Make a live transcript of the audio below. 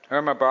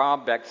Irma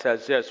Brombeck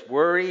says this: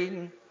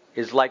 worrying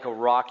is like a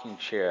rocking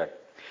chair.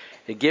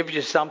 It gives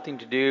you something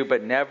to do,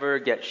 but never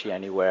gets you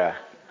anywhere.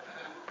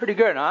 Pretty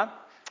good, huh?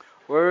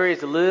 Worry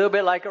is a little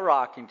bit like a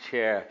rocking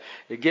chair.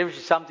 It gives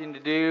you something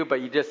to do,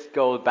 but you just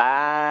go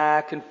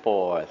back and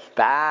forth,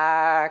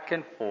 back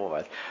and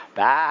forth,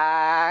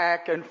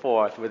 back and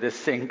forth with this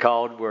thing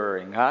called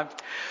worrying, huh?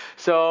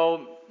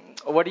 So,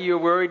 what are you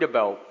worried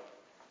about?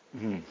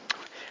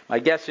 My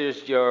guess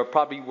is you're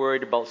probably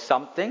worried about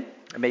something.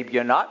 Maybe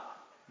you're not,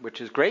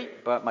 which is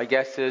great, but my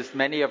guess is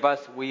many of us,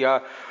 we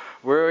are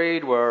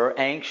worried, we're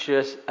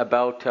anxious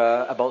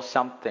about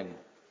something.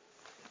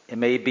 You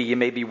may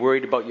be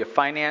worried about your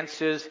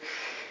finances.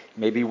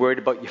 You may be worried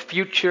about your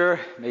future.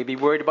 You may be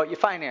worried about your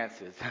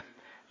finances.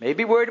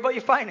 Maybe worried about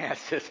your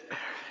finances.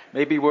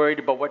 Maybe worried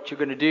about what you're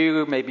going to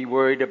do. Maybe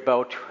worried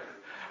about,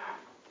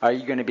 are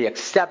you going to be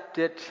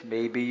accepted?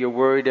 Maybe you're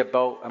worried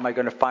about, am I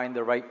going to find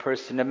the right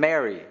person to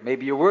marry?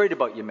 Maybe you're worried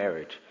about your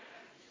marriage.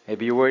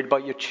 Maybe you're worried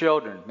about your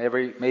children.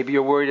 Maybe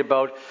you're worried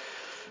about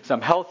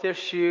some health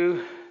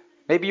issue.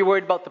 Maybe you're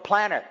worried about the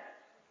planet.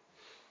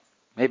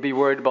 Maybe you're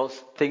worried about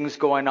things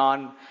going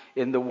on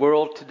in the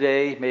world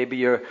today. Maybe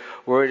you're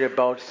worried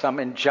about some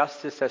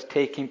injustice that's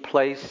taking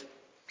place.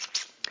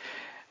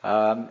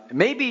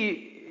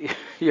 Maybe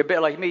you're a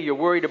bit like me. You're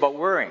worried about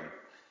worrying.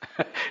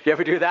 You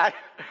ever do that?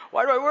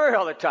 Why do I worry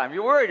all the time?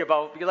 You're worried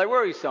because I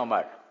worry so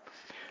much.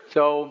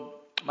 So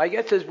my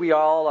guess is we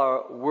all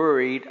are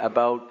worried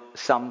about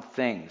some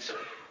things.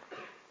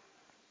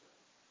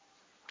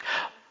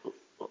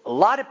 A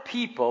lot of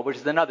people, which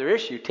is another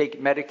issue,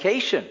 take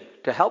medication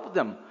to help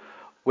them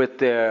with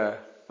their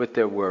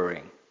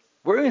worrying.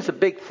 Worrying is a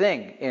big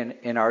thing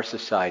in our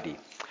society.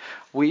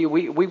 We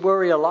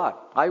worry a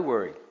lot. I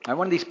worry. I'm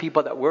one of these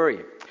people that worry.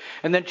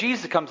 And then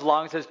Jesus comes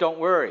along and says, don't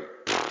worry.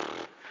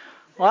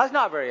 Well, that's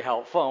not very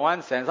helpful in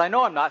one sense. I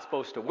know I'm not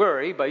supposed to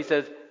worry, but he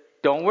says,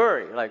 don't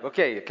worry. Like,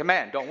 okay, a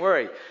command, don't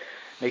worry.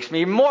 Makes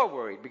me more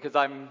worried because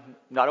I'm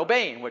not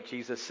obeying what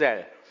Jesus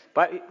said.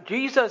 But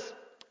Jesus,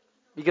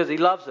 because he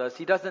loves us,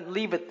 he doesn't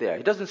leave it there.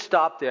 He doesn't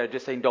stop there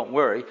just saying, don't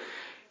worry.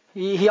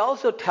 He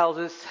also tells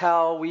us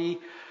to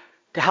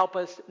help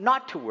us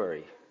not to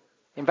worry.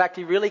 In fact,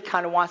 he really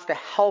kind of wants to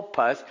help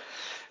us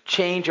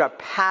change our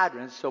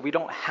patterns so we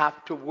don't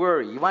have to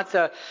worry. He wants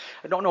to,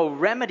 I don't know,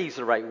 remedy is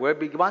the right word,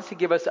 but he wants to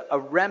give us a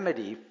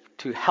remedy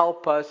to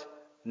help us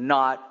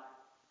not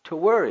to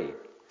worry.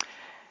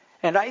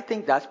 And I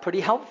think that's pretty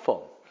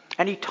helpful.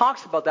 And he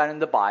talks about that in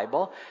the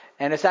Bible,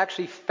 and it's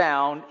actually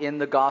found in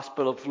the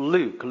Gospel of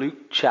Luke,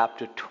 Luke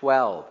chapter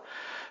 12.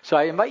 So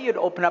I invite you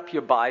to open up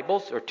your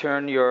Bibles or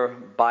turn your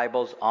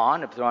Bibles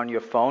on, if they're on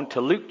your phone,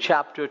 to Luke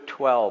chapter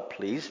 12,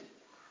 please.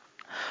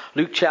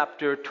 Luke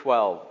chapter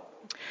 12.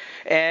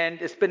 And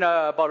it's been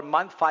about a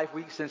month, 5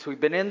 weeks since we've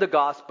been in the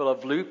Gospel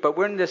of Luke, but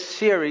we're in this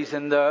series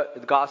in the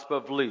Gospel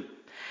of Luke.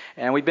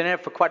 And we've been in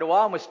it for quite a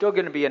while, and we're still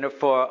going to be in it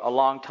for a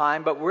long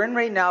time. But we're in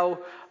right now,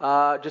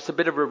 just a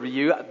bit of a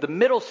review, the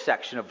middle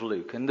section of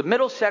Luke. And the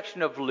middle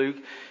section of Luke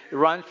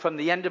runs from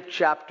the end of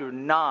chapter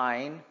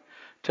 9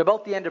 to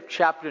about the end of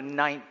chapter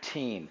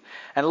 19.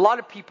 And a lot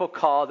of people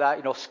call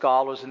that,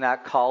 scholars and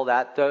that call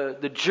that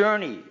the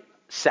journey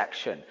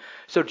section.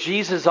 So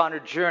Jesus on a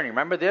journey.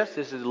 Remember this?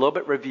 This is a little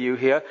bit review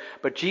here.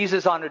 But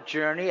Jesus on a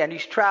journey, and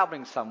he's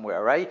traveling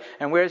somewhere, right?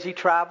 And where is he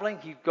traveling?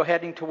 He's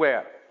heading to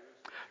where?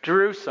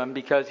 Jerusalem,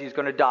 because he's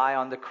going to die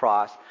on the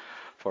cross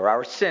for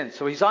our sins.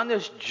 So he's on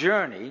this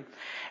journey.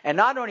 And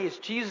not only is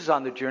Jesus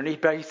on the journey,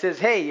 but he says,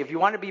 hey, if you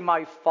want to be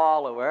my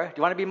follower, do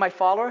you want to be my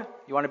follower?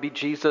 You want to be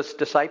Jesus'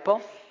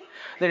 disciple?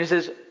 Then he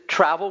says,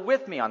 travel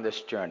with me on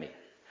this journey.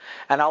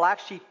 And I'll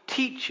actually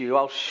teach you,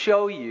 I'll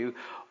show you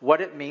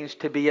what it means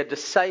to be a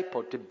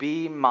disciple, to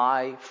be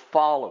my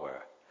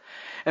follower.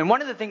 And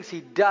one of the things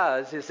he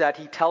does is that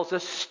he tells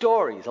us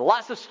stories,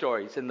 lots of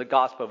stories in the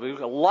Gospel of Luke,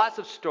 lots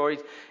of stories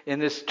in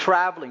this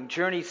traveling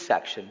journey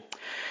section.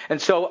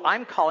 And so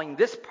I'm calling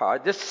this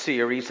part, this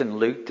series in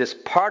Luke, this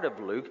part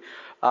of Luke,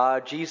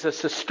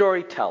 Jesus the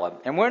Storyteller.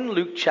 And we're in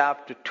Luke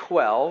chapter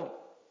 12.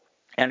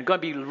 And I'm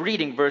going to be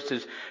reading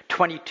verses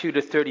 22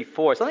 to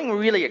 34. Something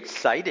really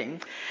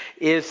exciting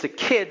is the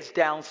kids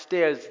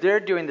downstairs, they're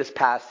doing this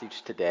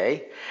passage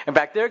today. In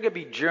fact, they're going to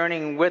be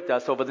journeying with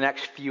us over the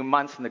next few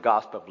months in the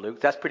Gospel of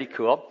Luke. That's pretty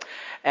cool.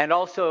 And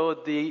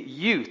also the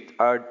youth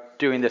are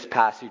doing this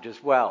passage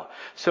as well.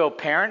 So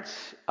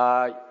parents,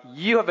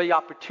 you have the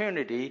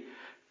opportunity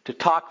to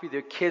talk with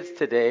your kids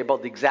today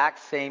about the exact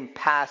same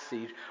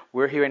passage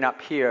we're hearing up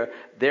here,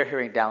 they're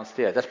hearing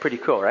downstairs. That's pretty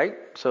cool, right?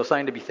 So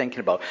something to be thinking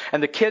about.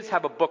 And the kids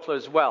have a booklet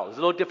as well. It's a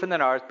little different than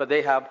ours, but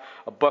they have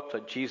a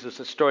booklet, Jesus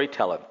the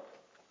Storyteller.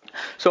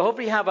 So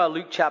hopefully you have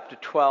Luke chapter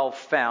 12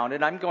 found,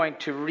 and I'm going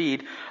to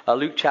read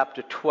Luke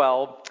chapter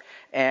 12,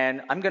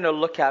 and I'm going to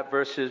look at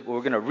we're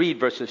going to read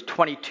verses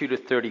 22 to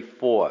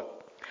 34.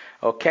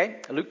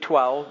 Okay? Luke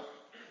 12,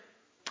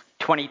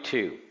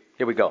 22.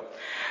 Here we go.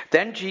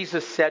 Then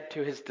Jesus said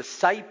to his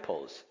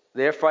disciples,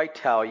 therefore I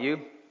tell you,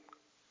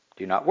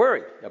 do not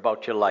worry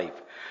about your life,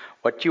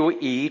 what you will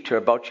eat, or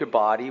about your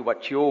body,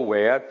 what you will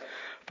wear.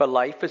 For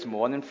life is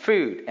more than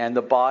food, and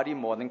the body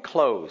more than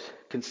clothes.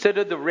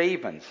 Consider the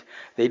ravens.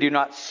 They do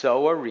not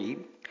sow or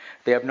reap.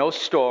 They have no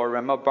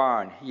storeroom or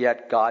barn,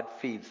 yet God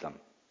feeds them.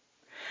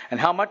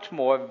 And how much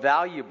more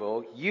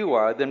valuable you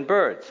are than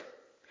birds.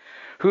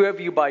 Who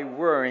of you by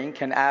worrying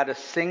can add a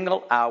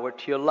single hour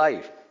to your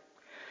life?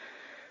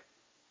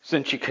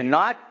 Since you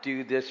cannot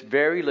do this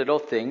very little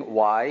thing,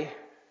 why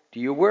do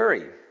you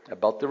worry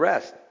about the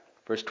rest?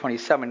 Verse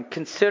 27,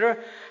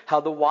 consider how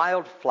the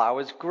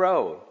wildflowers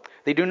grow.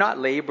 They do not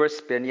labor or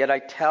spin, yet I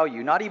tell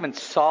you, not even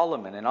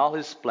Solomon in all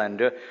his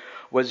splendor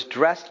was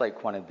dressed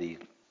like one of these.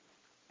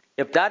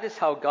 If that is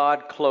how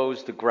God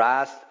clothes the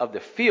grass of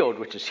the field,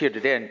 which is here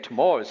today and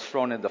tomorrow is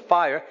thrown in the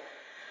fire,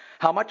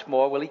 how much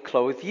more will he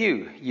clothe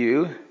you,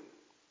 you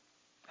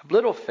of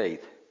little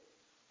faith?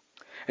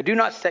 And do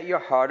not set your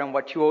heart on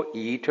what you will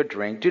eat or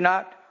drink. Do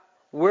not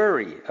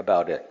worry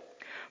about it.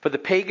 For the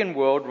pagan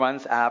world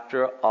runs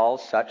after all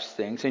such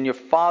things, and your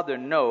Father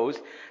knows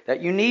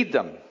that you need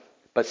them.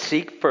 But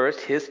seek first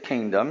his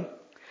kingdom,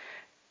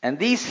 and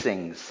these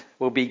things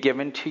will be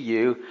given to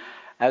you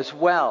as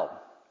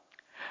well.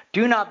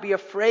 Do not be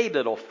afraid,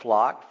 little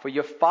flock, for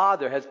your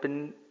Father has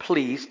been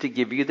pleased to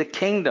give you the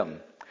kingdom.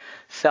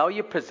 Sell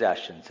your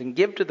possessions and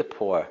give to the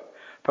poor.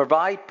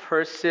 Provide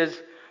purses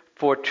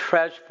for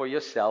treasure for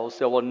yourselves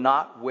that will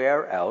not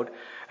wear out,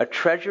 a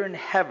treasure in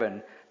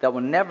heaven that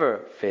will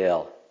never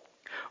fail,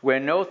 where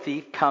no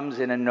thief comes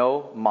in and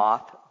no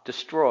moth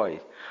destroys.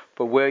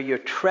 For where your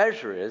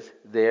treasure is,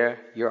 there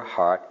your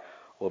heart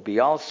will be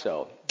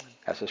also.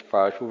 That's as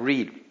far as we'll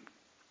read.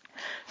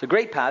 It's a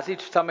great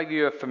passage. Some of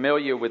you are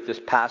familiar with this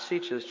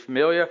passage. It's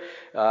familiar.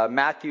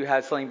 Matthew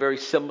has something very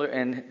similar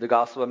in the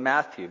Gospel of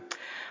Matthew.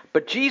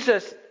 But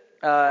Jesus,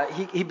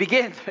 he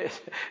begins,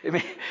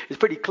 it's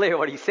pretty clear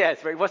what he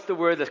says, right? What's the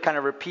word that's kind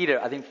of repeated,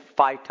 I think,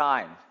 5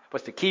 times?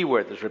 What's the key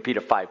word that's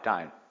repeated 5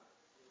 times?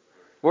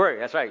 Worry,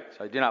 that's right.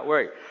 So do not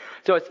worry.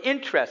 So it's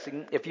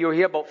interesting, if you were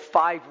here about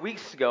 5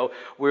 weeks ago,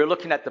 we were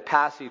looking at the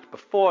passage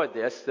before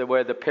this,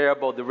 where the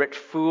parable of the rich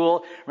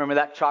fool, remember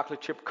that chocolate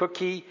chip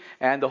cookie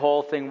and the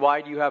whole thing,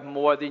 why do you have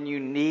more than you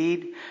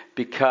need?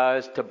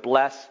 Because to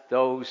bless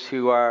those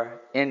who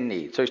are in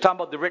need. So he's talking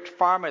about the rich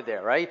farmer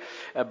there, right?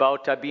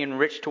 About being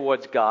rich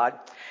towards God.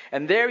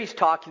 And there he's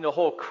talking to the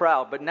whole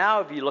crowd. But now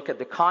if you look at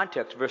the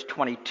context, verse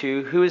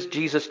 22, who is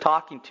Jesus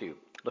talking to?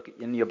 Look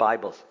in your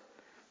Bibles.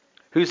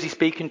 Who's he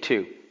speaking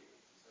to?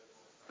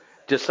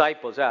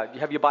 Disciples. You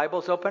have your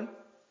Bibles open?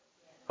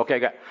 Okay,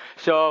 good.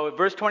 So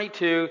verse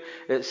 22,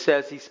 it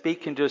says he's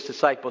speaking to his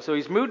disciples. So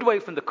he's moved away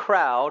from the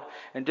crowd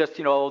and just,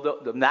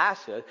 the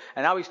masses.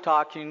 And now he's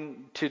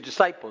talking to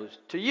disciples,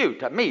 to you,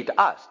 to me, to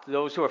us, to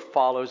those who are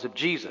followers of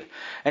Jesus.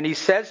 And he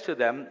says to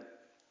them,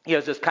 he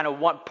has this kind of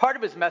one part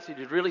of his message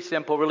is really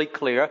simple, really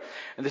clear,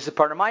 and this is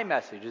part of my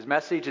message. His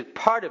message,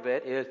 part of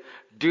it is,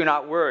 do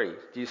not worry.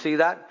 Do you see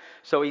that?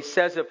 So he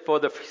says it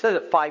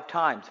 5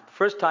 times. The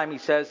first time he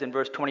says in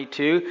verse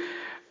 22,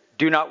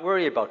 do not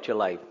worry about your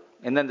life.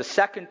 And then the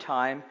second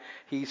time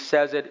he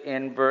says it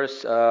in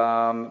verse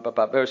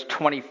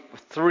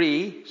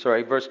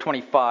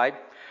 25.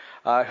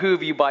 Who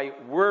of you by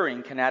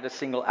worrying can add a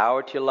single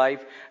hour to your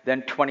life?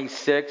 Then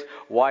 26,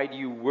 why do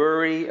you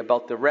worry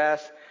about the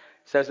rest?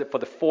 Says it for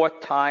the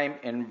 4th time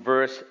in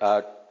verse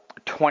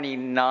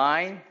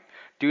 29.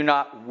 Do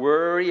not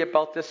worry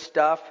about this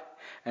stuff.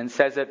 And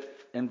says it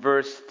in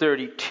verse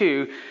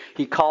 32.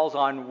 He calls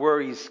on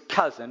worry's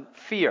cousin,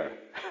 fear.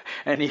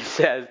 And he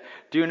says,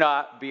 do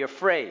not be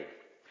afraid.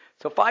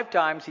 So 5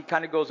 times he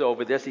kind of goes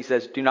over this. He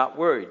says, do not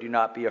worry, do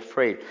not be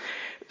afraid.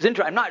 It's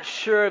interesting. I'm not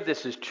sure if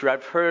this is true.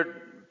 I've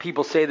heard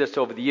people say this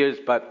over the years,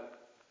 but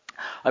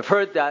I've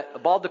heard that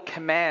of all the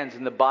commands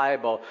in the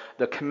Bible,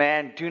 the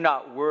command, do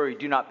not worry,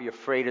 do not be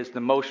afraid, is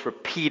the most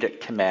repeated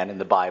command in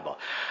the Bible.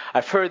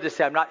 I've heard this,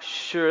 I'm not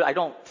sure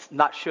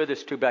this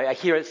is true, but I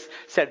hear it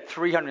said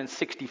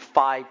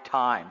 365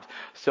 times.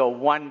 So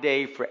one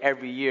day for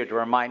every year to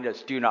remind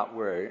us, do not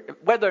worry.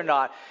 Whether or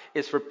not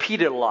it's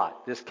repeated a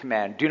lot, this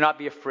command, do not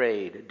be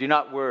afraid, do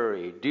not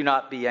worry, do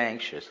not be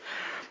anxious.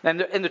 And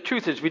the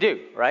truth is we do,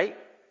 right?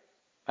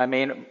 I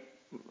mean,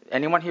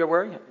 anyone here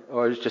worry?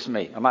 Or is it just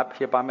me? I'm up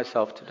here by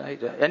myself today.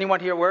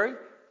 Anyone here worry?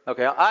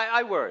 Okay,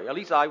 I worry. At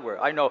least I worry.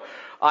 I know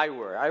I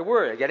worry. I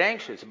worry. I get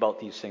anxious about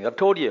these things. I've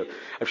told you.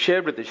 I've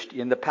shared with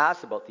you in the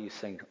past about these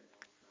things.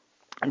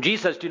 And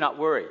Jesus says, do not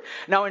worry.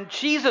 Now, in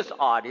Jesus'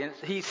 audience,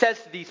 he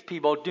says to these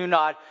people, do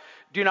not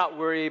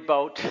worry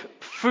about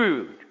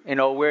food.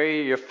 Where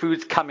your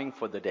food's coming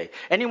for the day.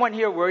 Anyone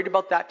here worried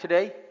about that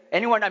today?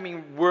 Anyone,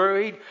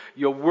 worried,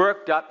 you're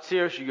worked up,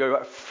 seriously, you're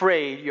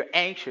afraid, you're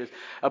anxious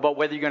about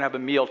whether you're going to have a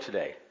meal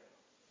today.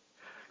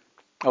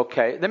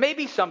 Okay, there may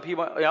be some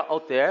people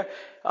out there,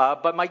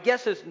 But my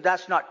guess is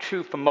that's not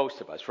true for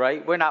most of us,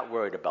 right? We're not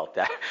worried about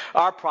that.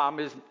 Our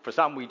problem is, for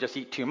some, we just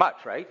eat too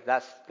much, right?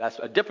 That's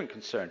a different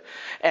concern.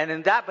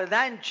 But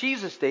then in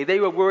Jesus' day, they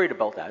were worried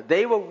about that.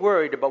 They were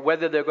worried about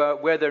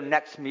where their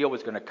next meal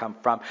was going to come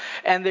from,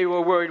 and they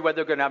were worried whether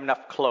they're going to have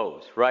enough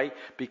clothes, right?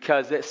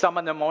 Because some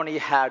of them only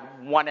had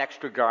one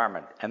extra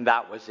garment, and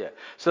that was it.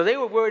 So they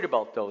were worried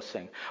about those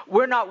things.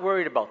 We're not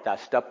worried about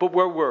that stuff, but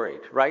we're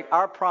worried, right?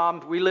 Our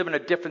problem, we live in a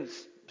different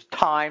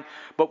time,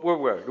 but we're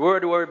worried. We're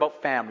worried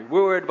about family.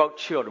 We're worried about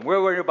children.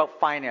 We're worried about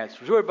finances.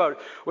 We're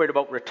worried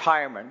about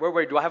retirement. We're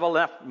worried, do I have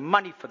enough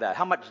money for that?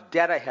 How much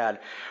debt I had?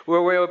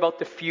 We're worried about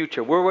the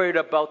future. We're worried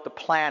about the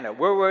planet.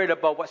 We're worried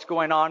about what's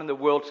going on in the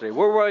world today.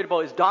 We're worried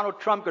about, is Donald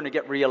Trump going to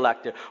get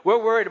reelected?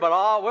 We're worried about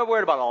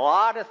a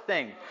lot of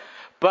things.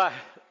 But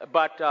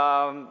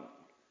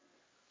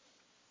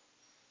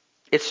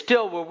it's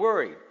still, we're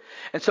worried.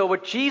 And so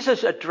what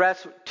Jesus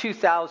addressed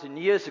 2,000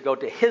 years ago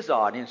to his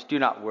audience, do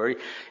not worry,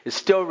 is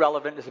still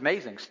relevant. It's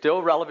amazing.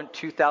 Still relevant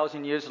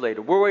 2,000 years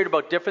later. We're worried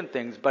about different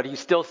things, but he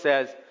still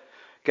says,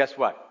 guess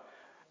what?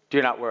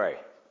 Do not worry.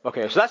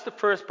 Okay, so that's the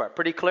first part.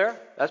 Pretty clear?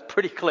 That's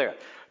pretty clear.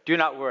 Do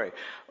not worry.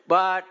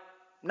 But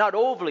not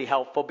overly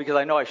helpful, because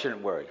I know I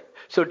shouldn't worry.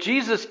 So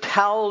Jesus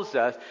tells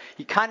us,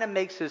 he kind of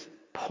makes his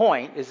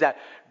point, is that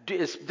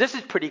this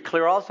is pretty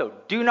clear also.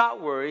 Do not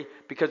worry,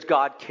 because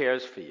God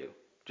cares for you.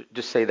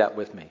 Just say that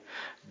with me.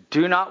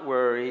 Do not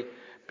worry,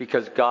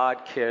 because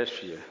God cares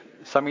for you.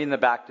 Some of you in the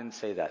back didn't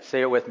say that.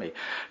 Say it with me.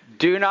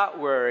 Do not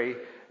worry,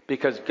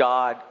 because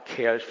God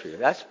cares for you.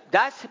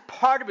 That's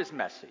part of his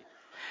message.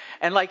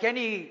 And like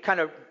any kind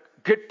of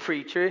good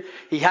preacher,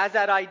 he has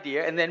that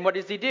idea, and then what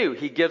does he do?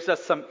 He gives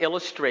us some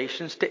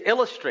illustrations to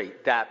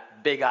illustrate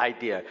that big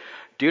idea.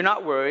 Do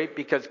not worry,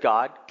 because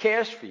God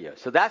cares for you.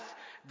 So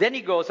then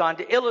he goes on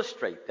to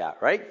illustrate that,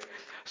 right?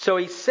 So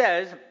he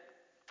says,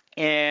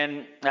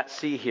 let's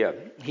see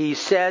here. He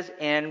says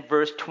in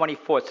verse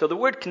 24. So the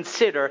word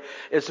consider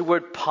is the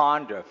word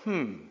ponder.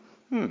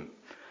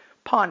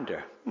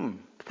 Ponder.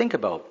 Think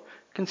about.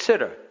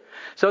 Consider.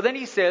 So then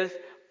he says,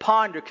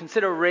 ponder,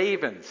 consider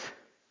ravens.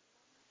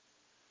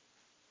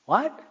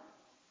 What?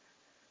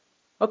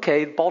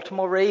 Okay,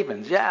 Baltimore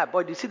Ravens. Yeah,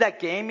 boy, did you see that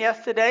game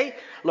yesterday?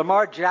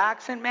 Lamar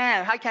Jackson?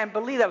 Man, I can't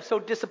believe that. I was so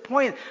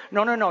disappointed.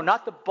 No,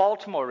 not the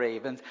Baltimore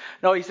Ravens.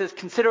 No, he says,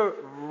 consider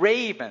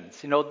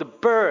ravens, the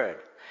bird.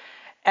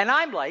 And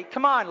I'm like,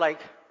 come on, like,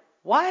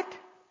 what?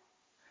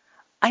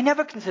 I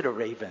never consider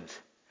ravens.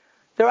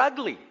 They're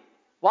ugly.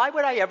 Why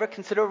would I ever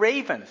consider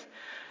ravens?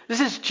 This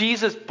is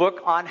Jesus'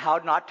 book on how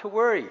not to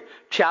worry.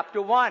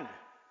 Chapter 1.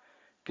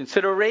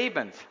 Consider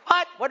ravens.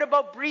 What? What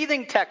about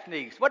breathing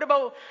techniques? What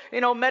about,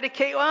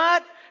 medicate?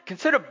 What?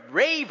 Consider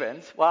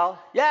ravens? Well,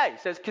 yeah, he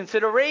says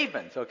consider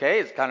ravens. Okay,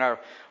 it's kind of,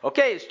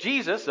 it's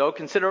Jesus, so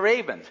consider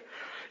ravens.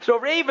 So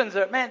ravens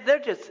are, man, they're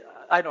just,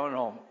 I don't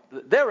know,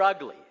 they're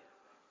ugly.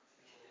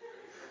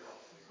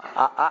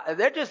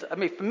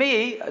 For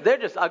me, they're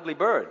just ugly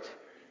birds.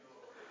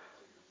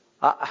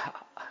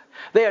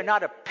 They are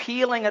not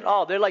appealing at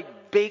all. They're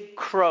like big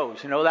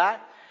crows, you know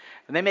that?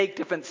 And they make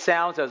different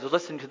sounds. I was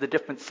listening to the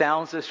different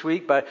sounds this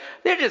week, but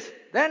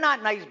they're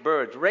not nice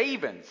birds.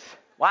 Ravens.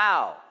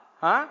 Wow.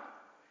 Huh?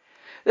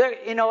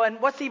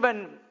 And what's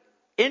even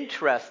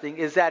interesting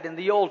is that in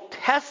the Old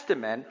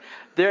Testament,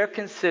 they're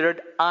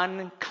considered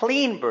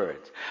unclean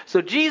birds.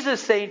 So Jesus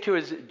is saying to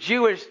his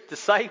Jewish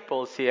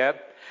disciples here,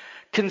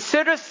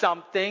 consider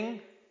something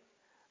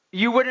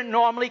you wouldn't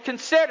normally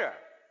consider.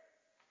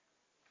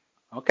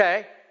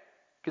 Okay?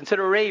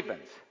 Consider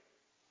ravens.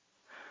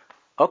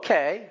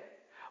 Okay.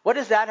 What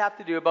does that have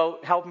to do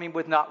about helping me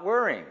with not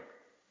worrying?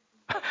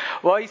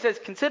 Well, he says,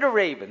 consider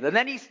ravens. And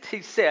then he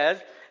says,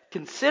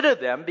 consider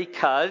them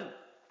because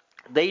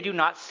they do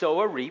not sow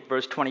or reap,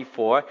 verse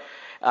 24,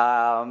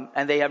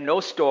 and they have no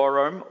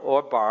storeroom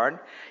or barn,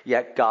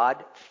 yet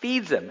God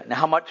feeds them. And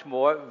how much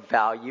more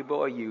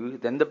valuable are you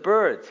than the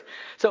birds?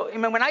 So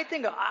when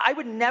I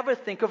would never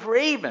think of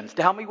ravens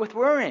to help me with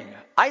worrying.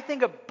 I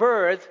think of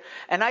birds,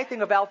 and I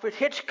think of Alfred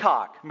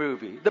Hitchcock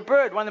movie. The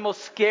Bird, one of the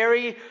most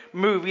scary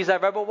movies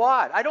I've ever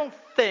watched. I don't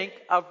think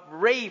of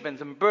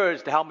ravens and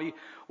birds to help me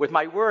with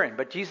my worrying.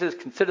 But Jesus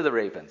considered the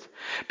ravens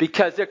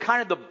because they're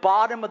kind of the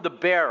bottom of the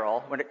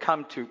barrel when it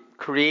comes to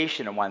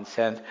creation in one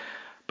sense.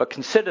 But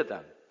consider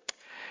them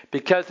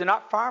because they're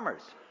not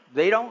farmers.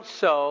 They don't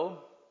sow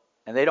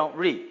and they don't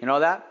reap. You know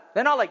that?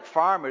 They're not like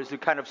farmers who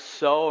kind of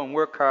sow and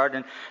work hard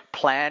and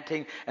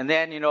planting. And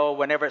then,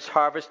 whenever it's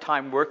harvest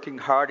time, working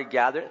hard to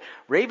gather.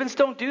 Ravens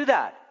don't do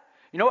that.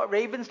 You know what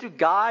ravens do?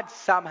 God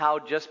somehow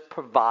just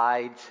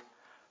provides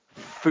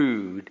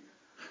food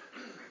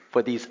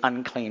for these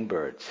unclean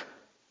birds.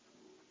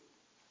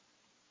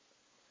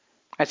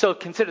 And so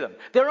consider them.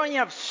 They don't even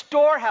have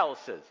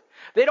storehouses.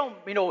 They don't,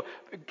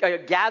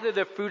 gather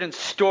their food and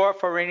store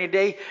for a rainy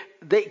day.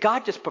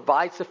 God just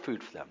provides the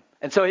food for them.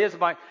 And so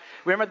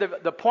remember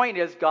the point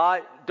is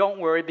God, don't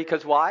worry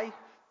because why?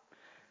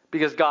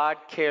 Because God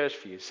cares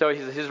for you. So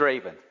his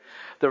ravens.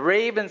 The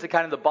ravens are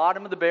kind of the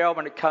bottom of the barrel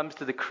when it comes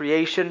to the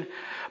creation.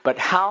 But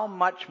how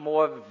much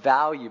more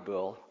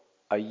valuable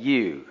are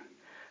you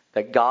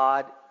that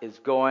God is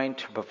going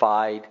to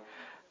provide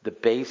the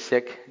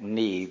basic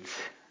needs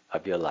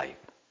of your life.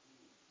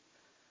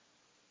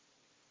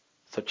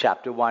 So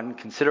chapter 1,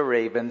 consider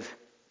ravens,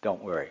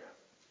 don't worry,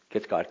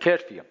 because God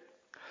cares for you.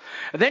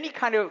 And then he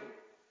kind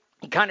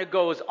of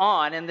goes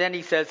on, and then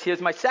he says,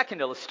 here's my second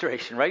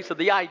illustration, right? So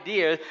the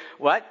idea,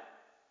 what?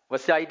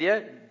 What's the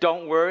idea?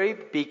 Don't worry,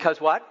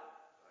 because what?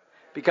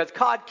 Because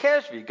God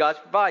cares for you. God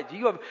provides.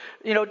 You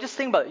have, just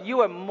think about it.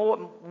 You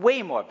are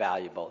way more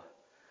valuable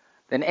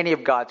than any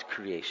of God's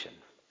creation.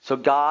 So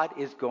God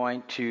is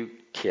going to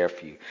care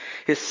for you.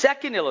 His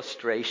second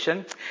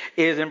illustration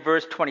is in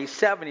verse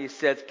 27. He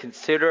says,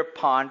 consider,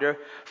 ponder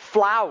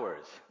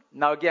flowers.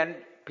 Now again,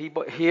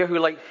 people here who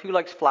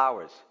likes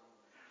flowers.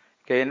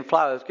 Okay, and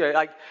flowers, good.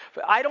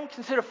 I don't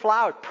consider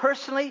flowers.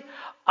 Personally,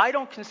 I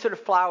don't consider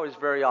flowers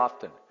very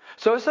often.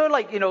 So it's sort of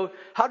like,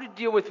 how to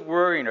deal with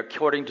worrying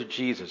according to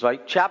Jesus,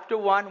 right? Chapter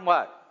 1,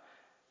 what?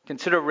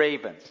 Consider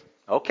ravens.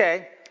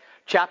 Okay.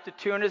 Chapter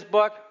 2 in his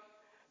book,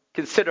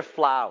 consider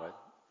flowers.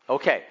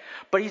 Okay.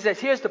 But he says,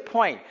 here's the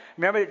point.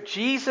 Remember,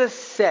 Jesus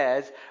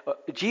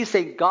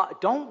saying,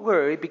 God, don't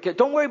worry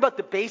about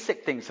the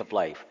basic things of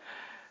life,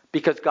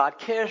 because God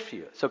cares for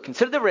you. So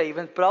consider the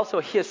ravens, but also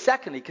here,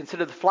 secondly,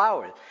 consider the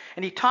flowers.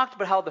 And he talked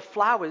about how the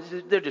flowers,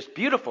 they're just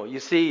beautiful. You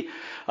see,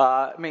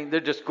 they're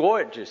just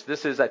gorgeous.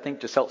 This is, I think,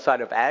 just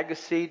outside of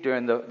Agassiz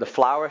during the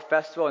flower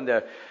festival, and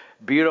they're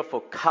beautiful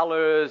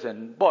colors,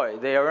 and boy,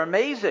 they are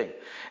amazing.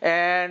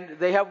 And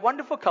they have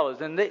wonderful colors.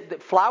 And the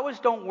flowers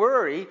don't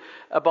worry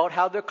about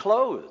how they're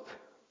clothed.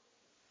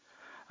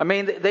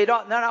 They're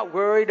not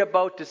worried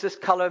about, does this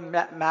color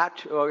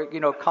match or,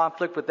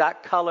 conflict with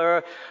that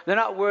color. They're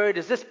not worried,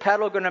 is this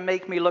petal going to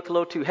make me look a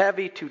little too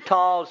heavy, too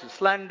tall, too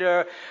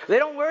slender. They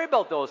don't worry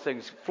about those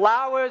things.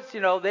 Flowers,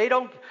 they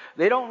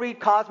don't read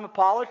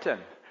Cosmopolitan.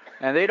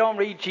 And they don't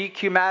read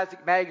GQ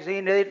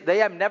magazine. They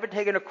have never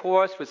taken a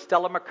course with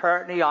Stella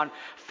McCartney on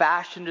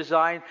fashion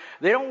design.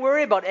 They don't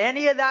worry about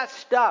any of that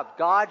stuff.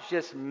 God's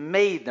just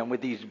made them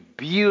with these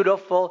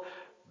beautiful,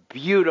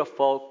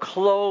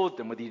 clothed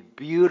them with these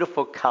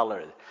beautiful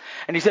colors.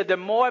 And he said they're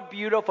more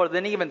beautiful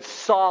than even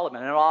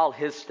Solomon and all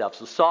his stuff.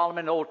 So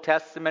Solomon, Old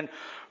Testament,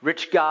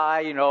 rich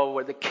guy,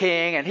 with the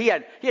king, and he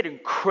had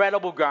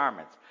incredible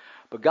garments.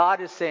 But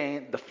God is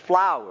saying the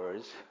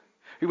flowers,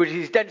 which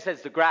he then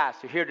says the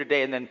grass, are here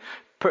today and then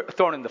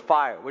thrown in the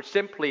fire, which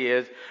simply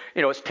is,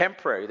 it's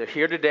temporary. They're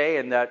here today,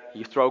 and that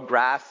you throw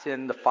grass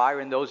in the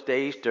fire in those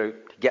days to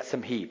get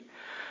some heat.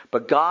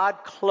 But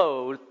God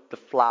clothed the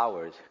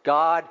flowers.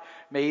 God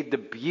made the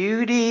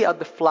beauty of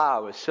the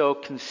flowers. So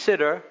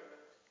consider,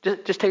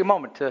 just take a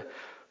moment to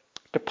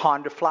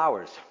ponder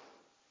flowers.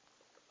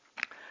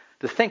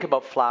 To think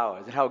about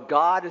flowers and how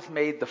God has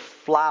made the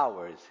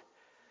flowers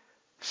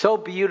so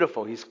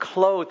beautiful. He's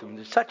clothed them.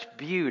 There's such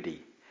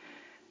beauty.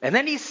 And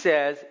then he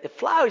says, if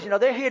flowers,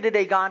 they're here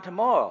today, gone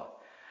tomorrow.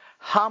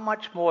 How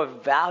much more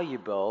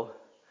valuable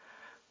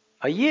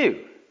are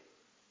you,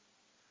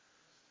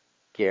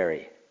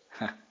 Gary?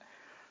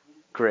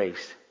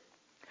 Grace.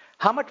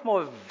 How much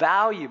more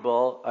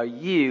valuable are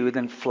you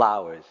than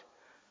flowers,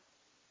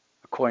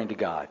 according to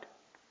God?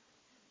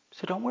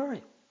 So don't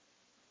worry.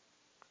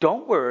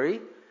 Don't worry,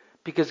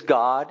 because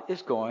God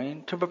is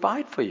going to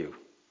provide for you.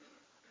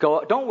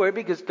 Don't worry,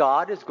 because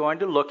God is going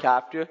to look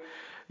after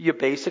your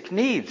basic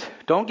needs.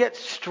 Don't get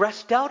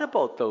stressed out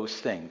about those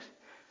things.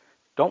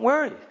 Don't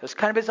worry. That's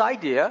kind of his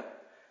idea,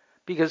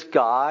 because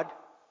God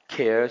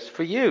cares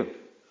for you.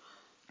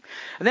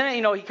 And then,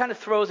 he kind of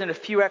throws in a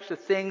few extra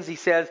things. He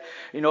says,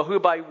 who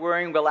by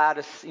worrying will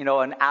add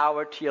an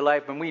hour to your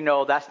life. And we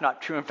know that's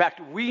not true. In fact,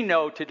 we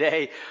know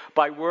today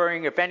by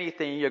worrying, if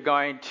anything, you're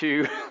going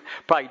to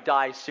probably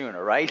die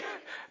sooner, right?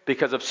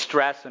 Because of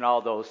stress and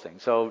all those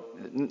things. So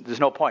there's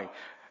no point.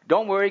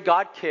 Don't worry,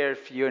 God cares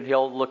for you, and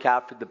he'll look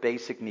after the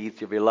basic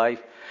needs of your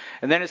life.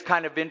 And then it's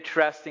kind of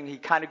interesting. He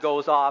kind of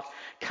goes off,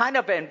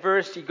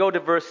 you go to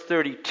verse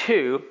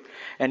 32,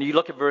 and you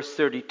look at verse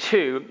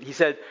 32. He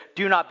says,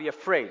 do not be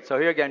afraid. So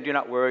here again, do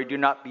not worry, do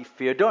not be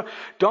feared.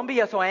 Don't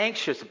be so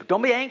anxious.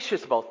 Don't be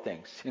anxious about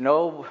things.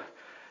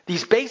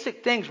 These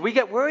basic things we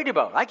get worried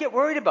about. I get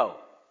worried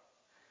about.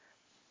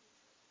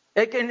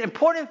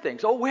 Important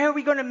things. Oh, where are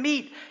we going to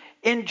meet?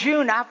 In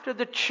June, after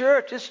the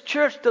church,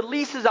 the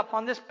lease is up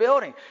on this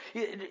building.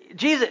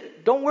 Jesus,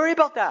 don't worry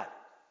about that.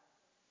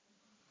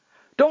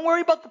 Don't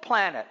worry about the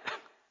planet.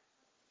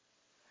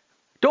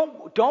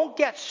 Don't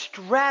get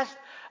stressed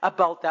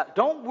about that.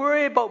 Don't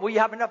worry about, will you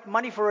have enough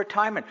money for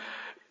retirement?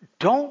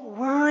 Don't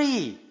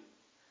worry.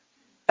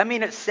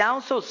 It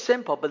sounds so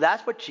simple, but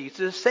that's what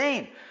Jesus is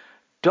saying.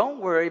 Don't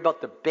worry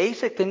about the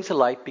basic things of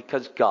life,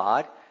 because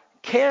God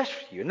cares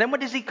for you. And then what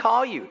does he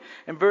call you?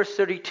 In verse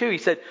 32, he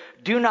said,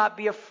 do not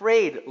be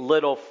afraid,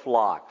 little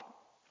flock.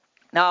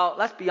 Now,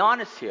 let's be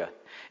honest here.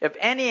 If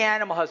any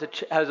animal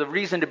has a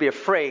reason to be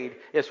afraid,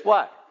 it's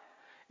what?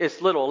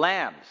 It's little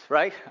lambs,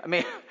 right?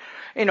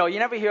 You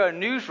never hear a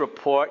news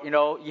report,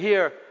 you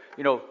hear,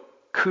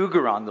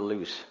 cougar on the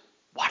loose.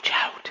 Watch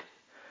out.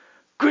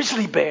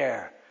 Grizzly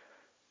bear.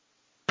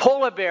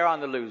 Polar bear on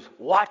the loose.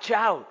 Watch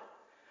out.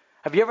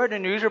 Have you ever heard a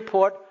news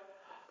report?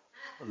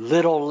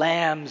 Little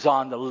lambs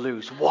on the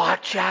loose.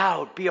 Watch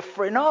out. Be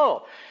afraid.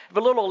 No. If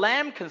a little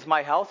lamb comes to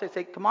my house, I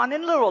say, come on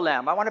in, little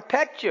lamb. I want to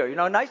pet you.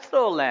 Nice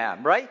little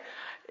lamb, right?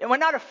 And we're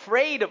not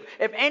afraid of,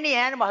 if any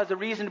animal has a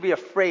reason to be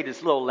afraid,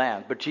 it's little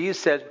lambs. But Jesus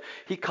says,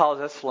 he calls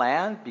us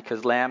lambs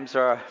because lambs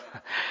are,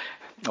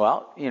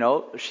 well,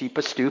 sheep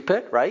are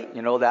stupid, right?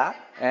 You know that.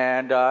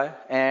 And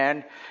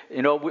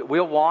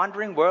we're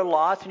wandering, we're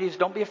lost, and he says,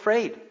 don't be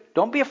afraid.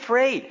 Don't be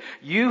afraid.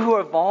 You who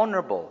are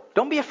vulnerable,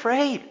 don't be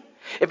afraid.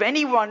 If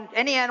any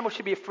animal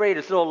should be afraid,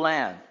 it's little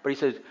lamb. But he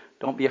says,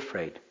 don't be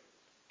afraid.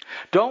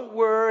 Don't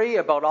worry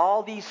about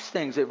all these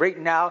things that right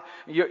now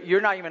you're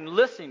not even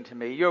listening to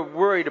me. You're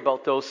worried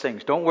about those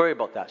things. Don't worry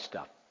about that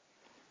stuff.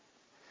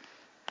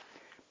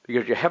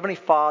 Because your Heavenly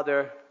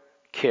Father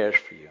cares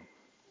for you.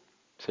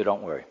 So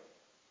don't worry.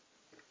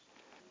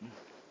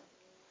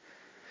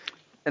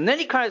 And then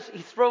he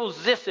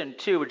throws this in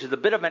too, which is a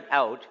bit of an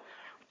out.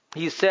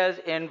 He says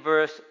in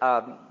verse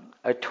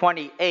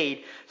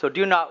 28, so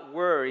do not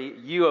worry,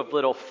 you of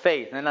little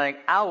faith. And I'm like,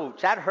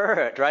 ouch, that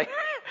hurt, right?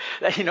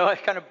 I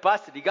kind of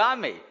busted. He got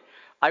me.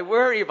 I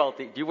worry about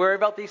these. Do you worry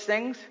about these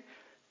things?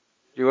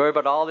 Do you worry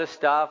about all this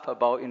stuff,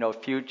 about,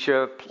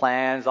 future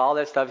plans, all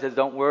that stuff? He says,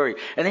 don't worry.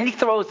 And then he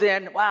throws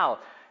in, wow,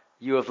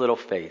 you of little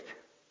faith.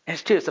 And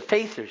it's true, it's a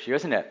faith issue,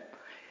 isn't it?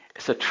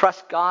 It's a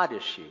trust God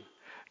issue.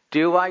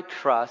 Do I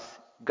trust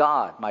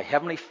God, my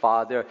Heavenly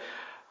Father,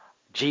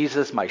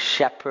 Jesus, my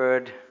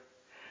shepherd,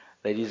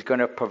 that he's going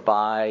to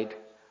provide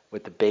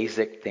with the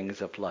basic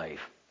things of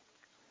life?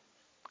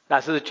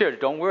 That's the church.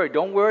 Don't worry.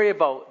 Don't worry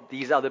about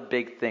these other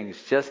big things.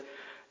 Just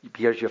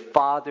because your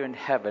Father in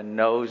heaven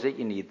knows that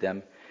you need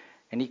them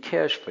and he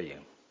cares for you.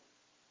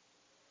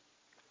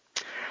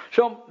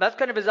 So that's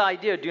kind of his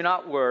idea. Do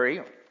not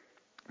worry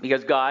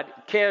because God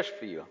cares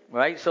for you,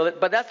 right?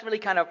 But that's really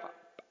kind of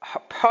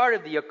part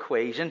of the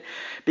equation,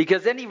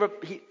 because then he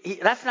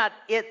that's not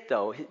it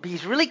though.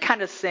 He's really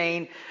kind of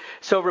saying,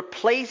 so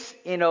replace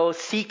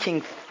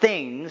seeking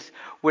things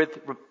with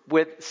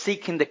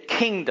seeking the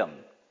kingdom.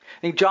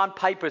 I think John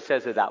Piper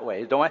says it that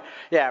way, don't I?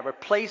 Yeah,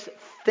 replace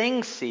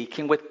things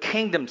seeking with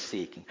kingdom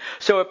seeking.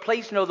 So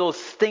replace those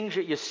things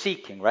that you're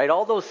seeking, right?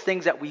 All those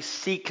things that we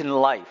seek in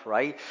life,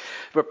 right?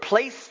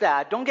 Replace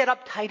that. Don't get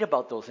uptight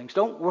about those things.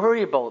 Don't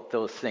worry about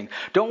those things.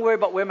 Don't worry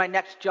about where my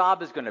next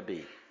job is going to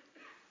be.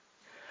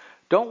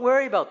 Don't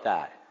worry about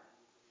that.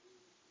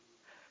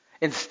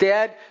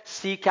 Instead,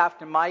 seek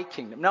after my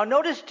kingdom. Now,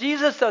 notice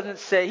Jesus doesn't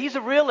say, he's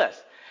a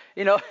realist.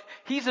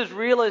 He's as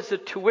real as the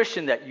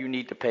tuition that you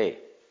need to pay.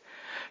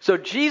 So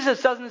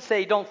Jesus doesn't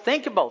say, don't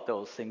think about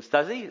those things,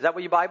 does he? Is that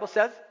what your Bible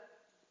says?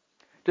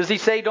 Does he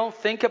say, don't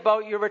think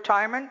about your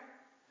retirement?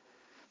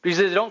 He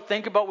says, don't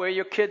think about where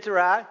your kids are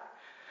at?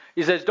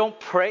 He says, don't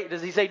pray.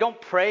 Does he say, don't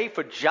pray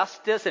for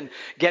justice and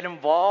get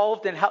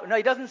involved in how? No,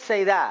 he doesn't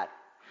say that.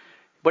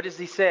 What does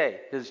he say?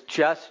 He says,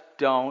 just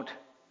don't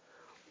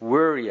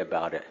worry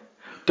about it.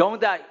 Don't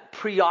that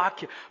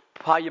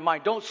preoccupy your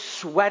mind. Don't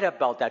sweat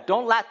about that.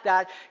 Don't let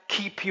that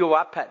keep you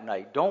up at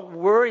night. Don't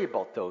worry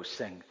about those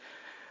things.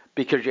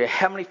 Because your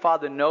Heavenly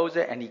Father knows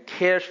it and he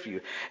cares for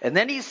you. And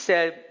then he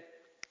said,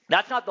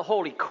 that's not the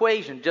whole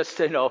equation, just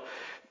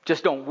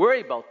don't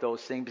worry about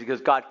those things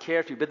because God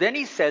cares for you. But then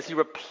he says, he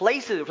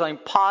replaces it with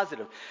something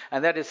positive,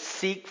 and that is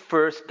seek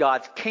first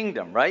God's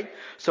kingdom, right?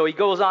 So he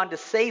goes on to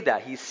say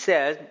that. He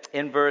says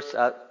in verse,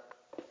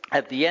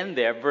 at the end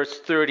there, verse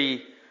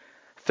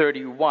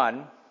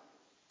 31,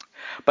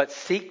 but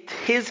seek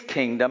his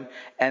kingdom,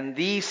 and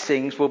these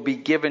things will be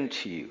given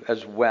to you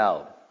as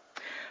well.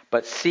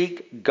 But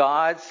seek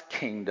God's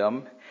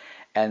kingdom,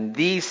 and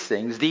these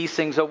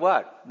things are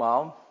what?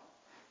 Well,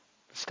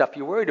 stuff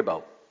you're worried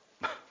about.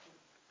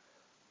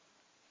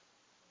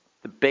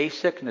 The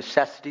basic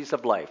necessities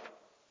of life.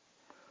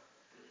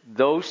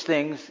 Those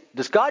things.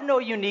 Does God know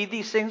you need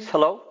these things?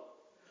 Hello?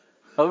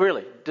 Oh,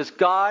 really? Does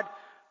God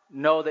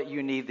know that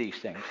you need these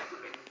things?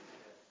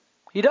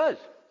 He does.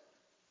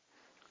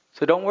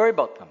 So don't worry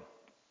about them.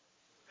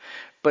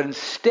 But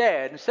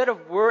instead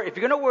of worry, if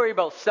you're going to worry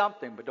about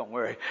something, but don't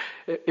worry.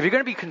 If you're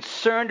going to be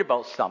concerned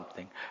about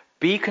something,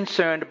 be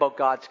concerned about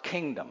God's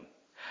kingdom.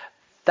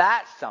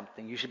 That's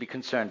something you should be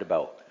concerned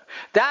about.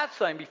 That's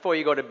something before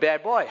you go to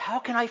bed. Boy, how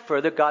can I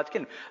further God's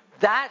kingdom?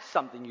 That's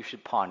something you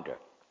should ponder.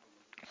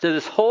 So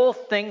this whole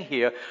thing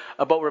here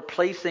about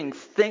replacing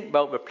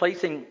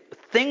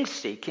things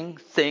seeking,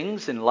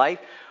 things in life,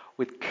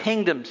 with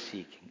kingdom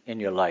seeking in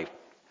your life.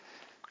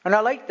 And I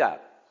like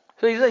that.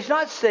 So he's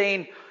not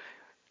saying,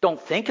 don't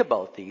think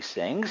about these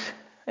things.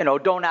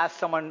 Don't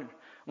ask one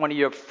of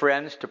your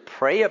friends to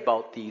pray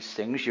about these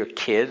things, your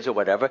kids or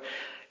whatever.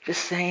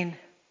 Just saying,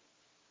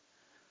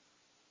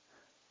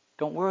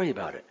 don't worry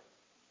about it.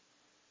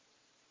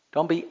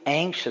 Don't be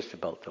anxious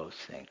about those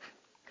things.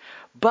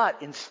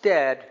 But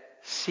instead,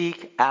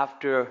 seek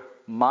after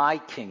my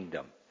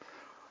kingdom.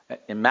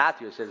 In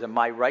Matthew it says, and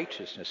my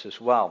righteousness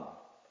as well.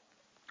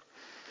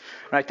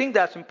 And I think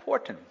that's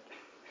important.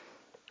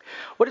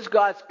 What is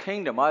God's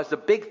kingdom? Well, it's the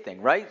big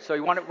thing, right? So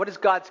what is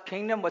God's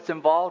kingdom? What's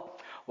involved?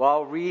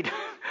 Well,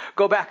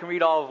 go back and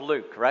read all of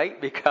Luke,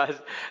 right? Because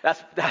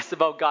that's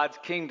about God's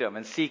kingdom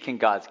and seeking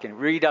God's kingdom.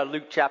 Read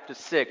Luke chapter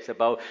 6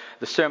 about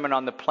the Sermon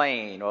on the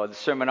Plain or the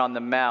Sermon on the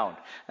Mount.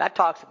 That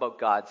talks about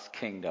God's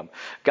kingdom.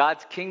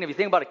 God's kingdom, if you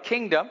think about a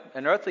kingdom,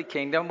 an earthly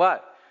kingdom,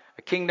 what?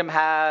 A kingdom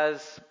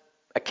has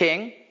a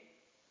king,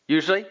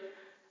 usually.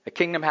 A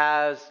kingdom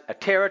has a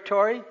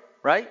territory,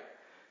 right?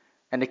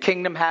 And the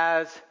kingdom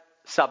has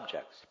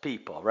subjects,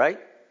 people, right?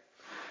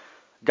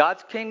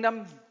 God's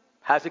kingdom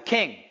has a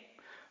king.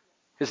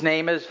 His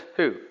name is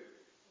who?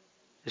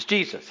 It's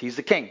Jesus. He's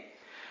the king.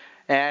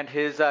 And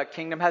his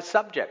kingdom has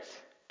subjects,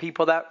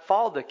 people that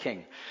follow the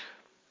king.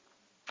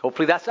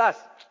 Hopefully that's us.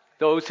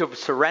 Those who have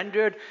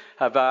surrendered,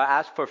 have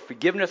asked for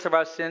forgiveness of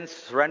our sins,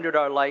 surrendered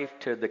our life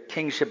to the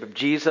kingship of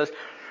Jesus.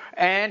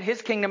 And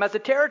his kingdom has a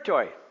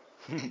territory.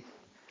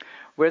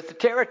 Where's the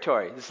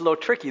territory? This is a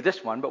little tricky,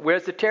 this one, but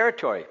where's the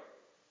territory?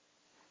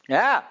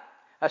 Yeah,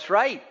 that's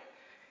right.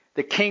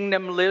 The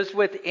kingdom lives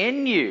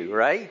within you,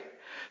 right?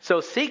 So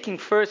seeking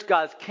first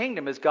God's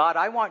kingdom is, God,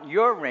 I want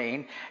your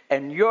reign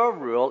and your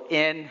rule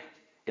in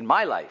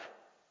my life.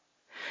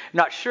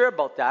 Not sure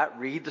about that?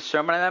 Read the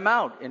Sermon on the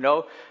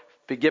Mount.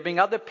 Forgiving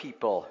other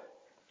people,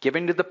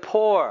 giving to the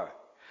poor,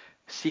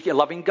 seeking,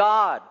 loving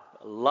God,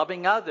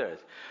 loving others.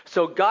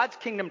 So God's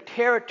kingdom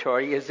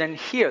territory is in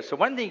here. So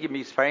one thing you can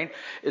be praying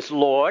is,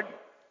 Lord,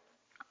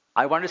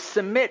 I want to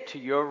submit to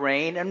your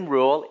reign and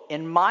rule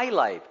in my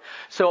life.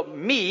 So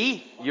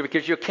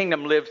because your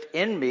kingdom lives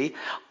in me,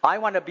 I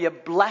want to be a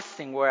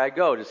blessing where I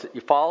go.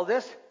 You follow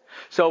this?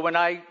 So when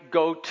I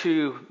go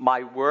to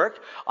my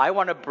work, I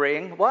want to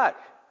bring what?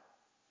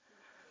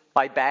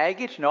 My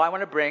baggage? No, I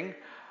want to bring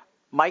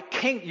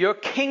your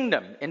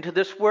kingdom into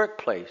this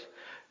workplace.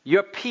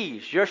 Your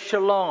peace, your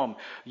shalom,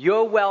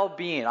 your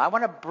well-being. I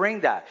want to bring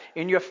that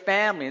in your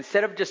family.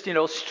 Instead of just,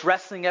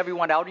 stressing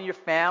everyone out in your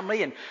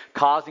family and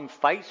causing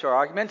fights or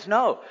arguments.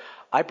 No,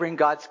 I bring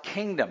God's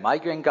kingdom. I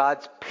bring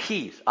God's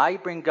peace. I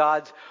bring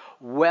God's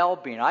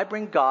well-being. I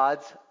bring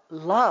God's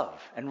love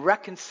and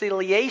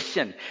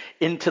reconciliation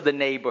into the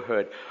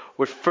neighborhood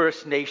with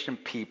First Nation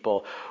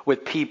people,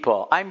 with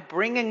people. I'm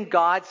bringing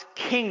God's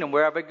kingdom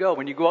wherever I go.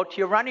 When you go out to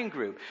your running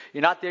group,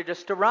 you're not there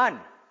just to run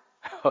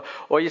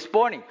or you're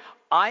sporting.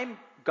 I'm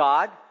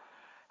God,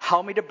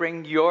 help me to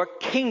bring your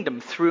kingdom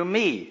through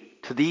me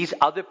to these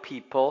other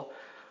people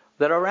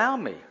that are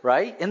around me,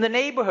 right? In the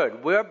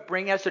neighborhood,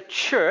 as a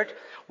church,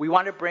 we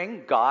want to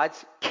bring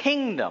God's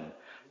kingdom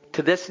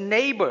to this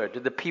neighborhood,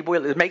 to the people.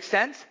 Does it make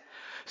sense?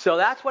 So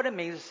that's what it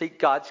means to seek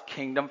God's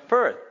kingdom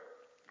first.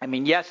 I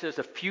mean, yes, there's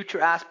a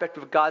future aspect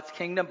of God's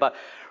kingdom, but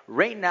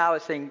right now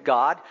it's saying,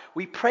 God,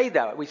 we pray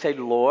that. We say,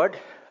 Lord,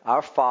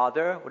 our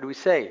Father, what do we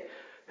say?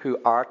 Who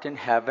art in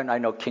heaven, I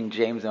know King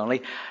James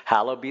only,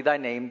 hallowed be thy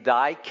name,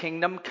 thy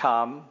kingdom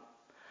come,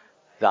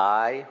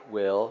 thy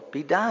will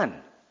be done,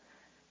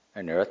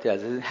 on earth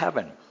as in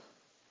heaven.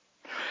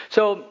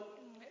 So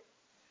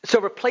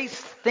replace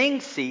thing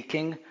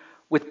seeking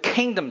with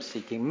kingdom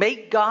seeking.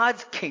 Make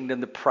God's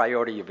kingdom the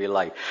priority of your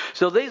life.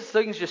 So these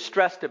things you're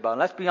stressed about, and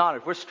let's be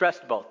honest, we're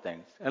stressed about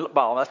things.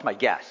 Well, that's my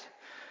guess.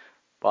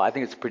 Well, I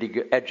think it's a pretty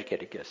good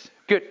educated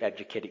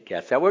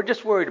guess. That we're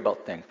just worried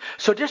about things.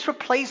 So just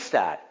replace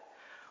that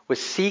with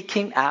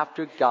seeking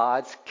after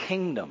God's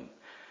kingdom,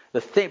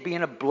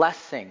 being a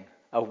blessing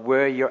of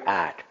where you're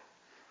at.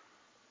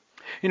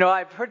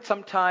 I've heard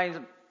sometimes,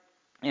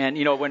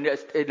 and when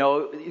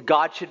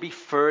God should be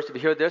first. Have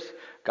you heard this?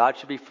 God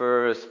should be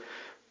first,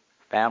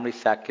 family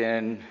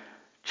second,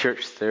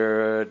 church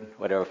third,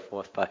 whatever,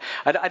 fourth, fifth.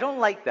 I don't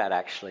like that,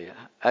 actually.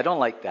 I don't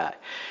like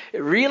that.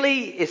 It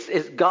really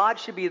is God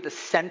should be at the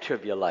center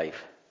of your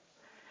life.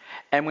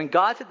 And when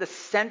God's at the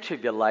center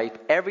of your life,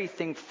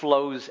 everything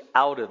flows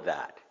out of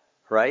that.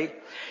 Right?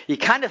 You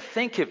kind of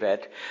think of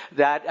it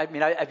that,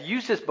 I've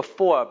used this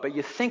before, but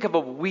you think of a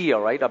wheel,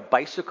 right? A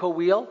bicycle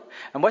wheel.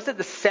 And what's at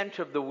the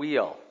center of the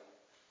wheel?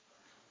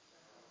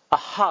 A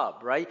hub,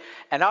 right?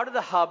 And out of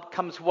the hub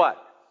comes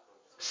what?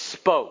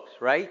 Spokes,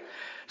 right?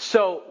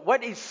 So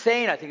what he's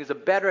saying, I think, is a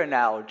better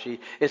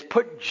analogy, is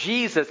put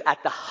Jesus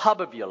at the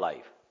hub of your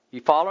life. You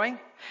following?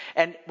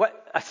 And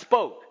a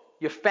spoke,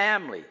 your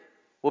family,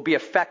 will be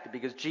affected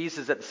because Jesus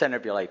is at the center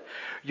of your life.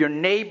 Your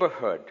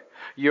neighborhood,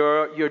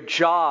 your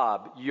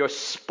job, your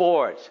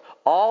sports,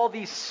 all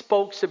these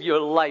spokes of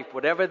your life,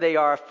 whatever they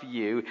are for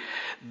you,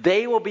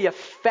 they will be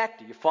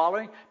affected. You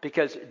following?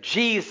 Because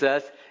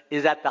Jesus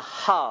is at the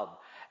hub,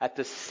 at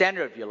the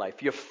center of your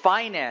life. Your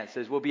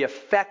finances will be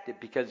affected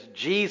because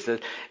Jesus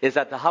is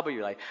at the hub of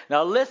your life.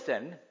 Now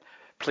listen,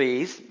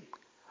 please.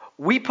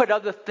 We put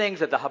other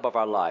things at the hub of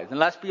our lives. And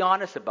let's be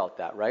honest about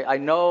that, right? I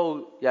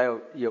know,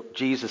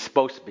 Jesus is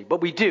supposed to be.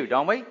 But we do,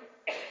 don't we?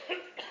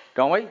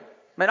 Don't we?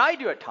 I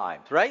do at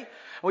times, right?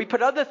 We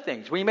put other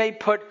things. We may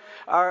put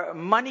our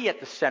money at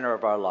the center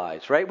of our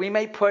lives, right? We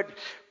may put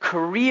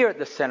career at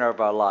the center of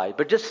our lives.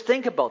 But just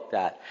think about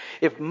that.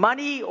 If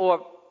money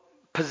or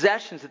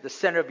possessions at the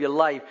center of your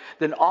life,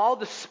 then all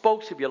the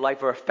spokes of your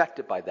life are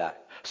affected by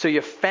that. So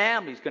your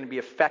family is going to be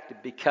affected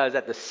because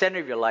at the center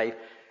of your life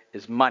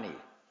is money.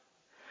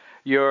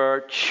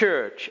 your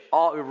church,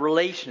 all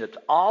relationships,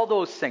 all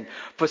those things.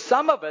 For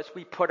some of us,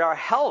 we put our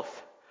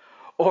health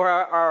or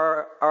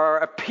our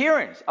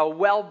appearance, our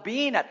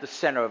well-being at the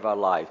center of our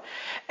life.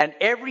 And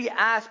every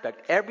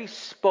aspect, every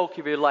spoke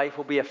of your life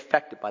will be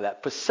affected by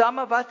that. For some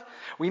of us,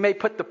 we may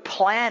put the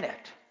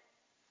planet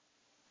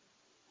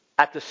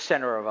at the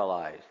center of our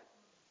lives.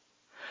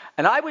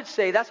 And I would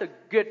say that's a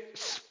good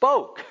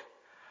spoke.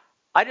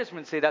 I just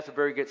wouldn't say that's a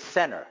very good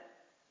center.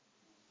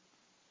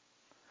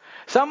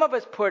 Some of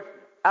us put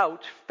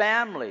out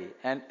family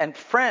and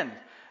friends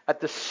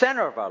at the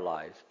center of our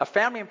lives. Are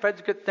family and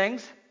friends good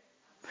things?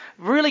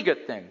 Really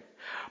good thing.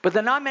 But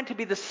they're not meant to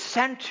be the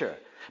center.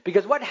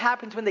 Because what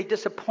happens when they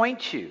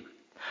disappoint you?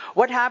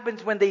 What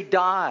happens when they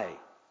die?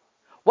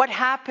 What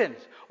happens?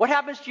 What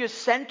happens to your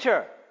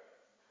center?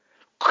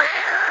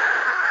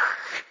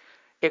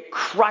 It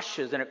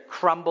crushes and it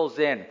crumbles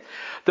in.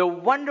 The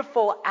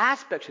wonderful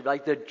aspects of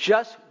life that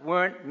just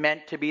weren't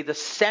meant to be the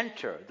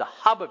center, the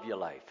hub of your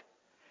life.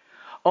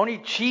 Only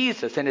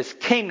Jesus and his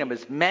kingdom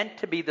is meant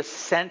to be the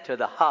center,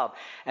 the hub.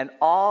 And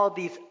all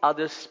these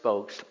other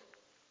spokes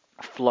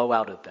flow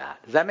out of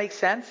that. Does that make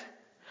sense?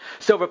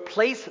 So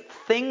replace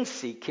thing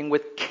seeking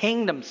with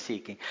kingdom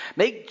seeking.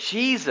 Make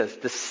Jesus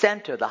the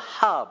center, the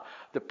hub,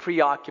 the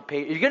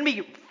preoccupation. You're going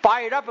to be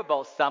fired up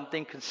about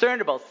something,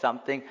 concerned about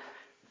something.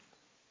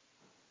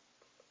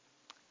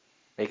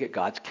 Make it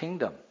God's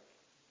kingdom.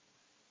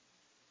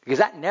 Because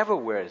that never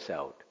wears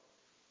out.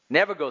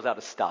 Never goes out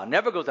of style.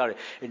 Never goes out of...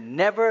 It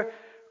never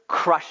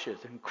crushes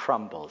and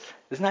crumbles.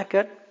 Isn't that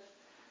good?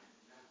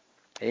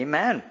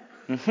 Amen.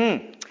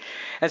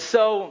 And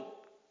so,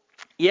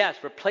 yes,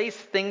 replace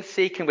thing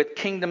seeking with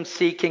kingdom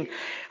seeking.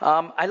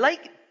 I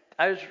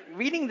was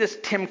reading this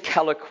Tim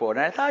Keller quote,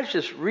 and I thought it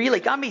just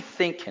really got me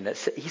thinking.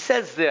 He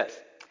says this.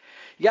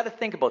 You got to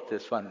think about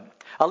this one.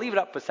 I'll leave it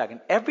up for a second.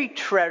 Every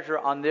treasure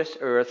on this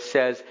earth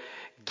says,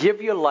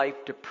 give your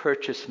life to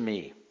purchase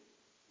me.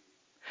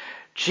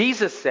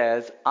 Jesus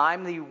says,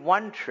 I'm the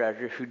one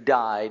treasure who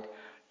died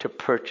to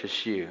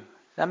purchase you. Does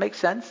that make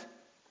sense?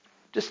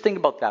 Just think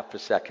about that for a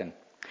second.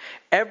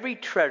 Every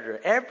treasure,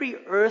 every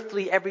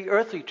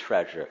earthly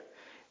treasure,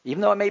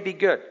 even though it may be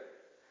good,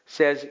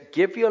 says,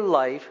 give your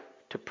life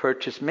to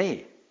purchase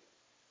me.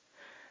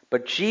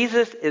 But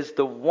Jesus is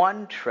the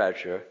one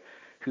treasure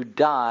who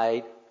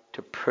died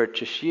to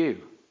purchase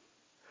you.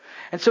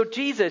 And so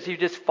Jesus, you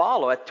just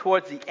follow,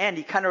 towards the end,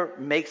 he kind of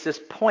makes this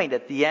point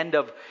at the end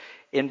of,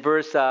 in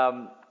verse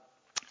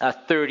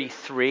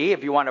 33,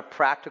 if you want a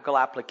practical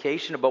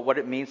application about what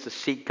it means to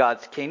seek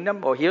God's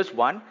kingdom. Well, here's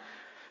one.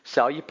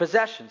 Sell your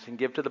possessions and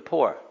give to the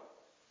poor.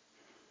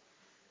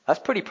 That's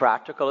pretty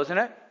practical, isn't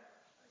it?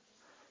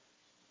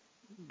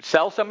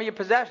 Sell some of your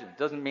possessions.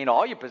 Doesn't mean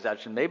all your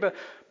possessions, maybe,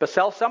 but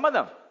sell some of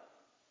them.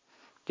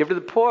 Give to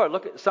the poor.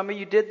 Look, at some of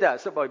you did that.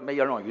 Some, I don't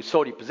know, you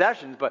sold your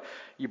possessions, but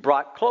you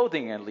brought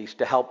clothing at least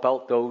to help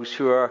out those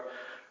who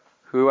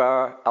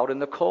are out in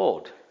the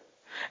cold.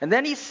 And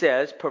then he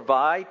says,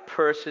 provide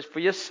purses for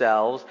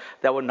yourselves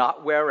that will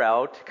not wear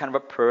out, kind of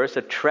a purse,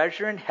 a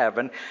treasure in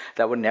heaven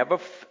that will never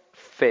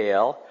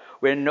fail,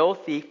 where no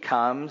thief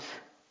comes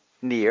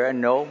near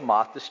and no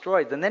moth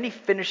destroys. And then he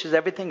finishes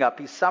everything up.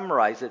 He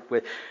summarizes it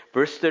with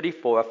verse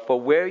 34, for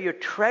where your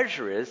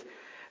treasure is,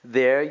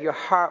 there your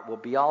heart will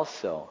be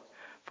also.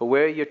 For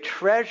where your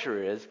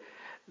treasure is,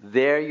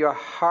 there your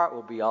heart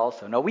will be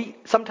also. Now, we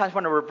sometimes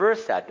want to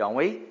reverse that, don't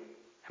we?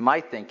 Am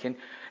I thinking?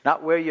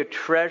 Not where your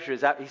treasure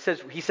is.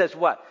 He says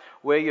what?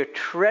 Where your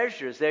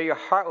treasure is, there your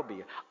heart will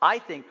be. I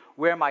think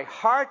where my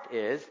heart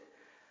is,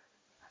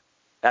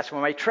 that's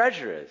where my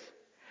treasure is.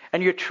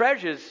 And your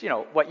treasure is,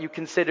 what you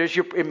consider is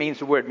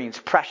the word means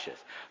precious.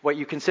 What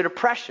you consider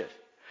precious.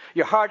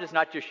 Your heart is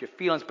not just your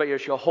feelings, but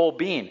it's your whole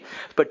being.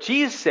 But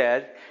Jesus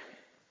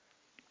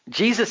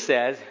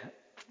says,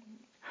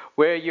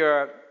 where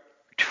your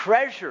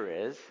treasure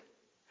is,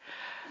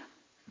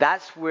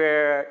 that's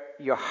where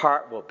your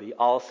heart will be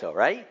also,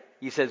 right?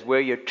 He says, where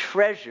your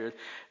treasure,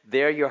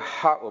 there your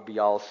heart will be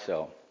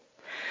also.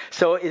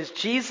 So is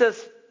Jesus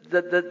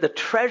the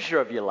treasure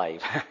of your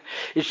life?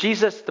 Is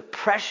Jesus the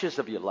precious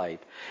of your life?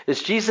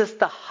 Is Jesus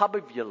the hub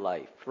of your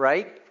life,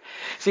 right?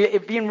 See,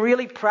 if being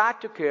really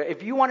practical,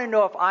 if you want to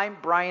know if I'm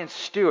Brian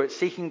Stewart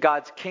seeking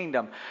God's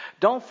kingdom,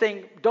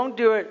 don't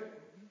do it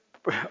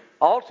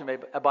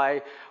ultimately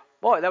by,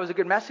 boy, that was a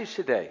good message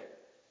today.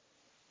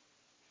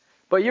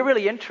 But you're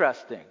really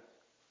interesting.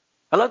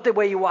 I love the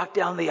way you walk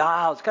down the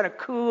aisle. It's kind of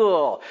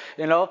cool,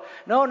 No,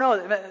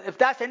 if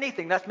that's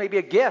anything, that's maybe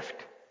a gift.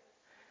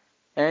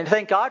 And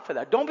thank God for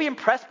that. Don't be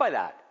impressed by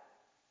that.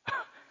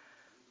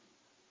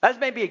 That's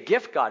maybe a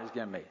gift God has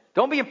given me.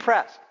 Don't be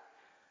impressed.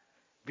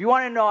 If you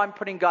want to know I'm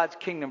putting God's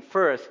kingdom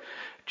first,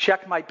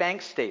 check my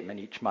bank statement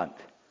each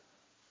month.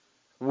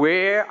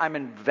 Where I'm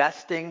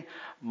investing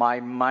my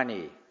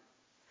money.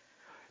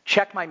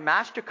 Check my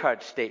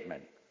MasterCard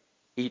statement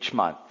each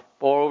month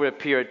or over a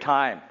period of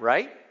time,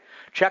 right?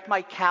 Check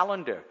my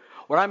calendar,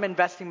 what I'm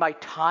investing my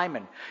time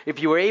in.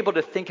 If you were able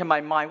to think in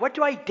my mind, what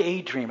do I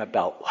daydream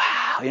about?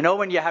 Wow,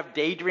 when you have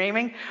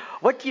daydreaming,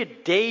 what do you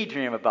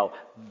daydream about?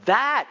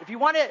 That,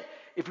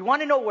 if if you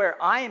want to know where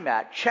I'm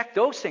at, check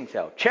those things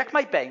out. Check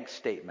my bank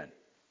statement.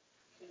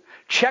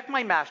 Check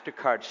my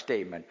MasterCard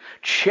statement.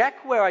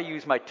 Check where I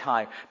use my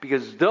time.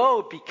 Because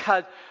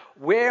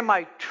where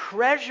my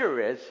treasure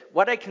is,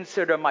 what I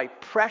consider my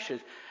precious,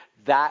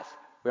 that's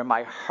where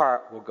my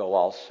heart will go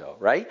also,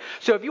 right?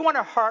 So if you want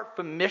a heart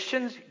for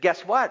missions, guess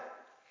what?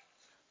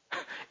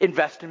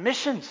 Invest in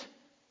missions.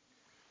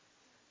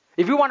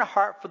 If you want a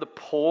heart for the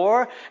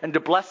poor and to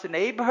bless the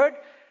neighborhood,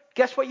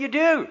 guess what you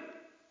do?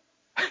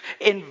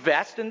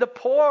 Invest in the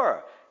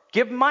poor.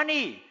 Give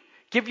money.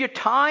 Give your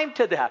time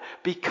to that.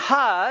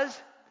 Because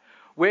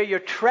where your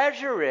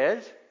treasure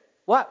is,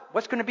 what?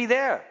 What's going to be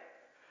there?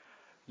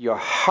 Your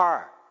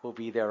heart will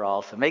be there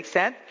also. Make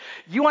sense?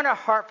 You want a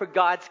heart for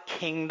God's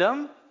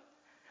kingdom?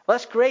 Well,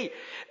 that's great.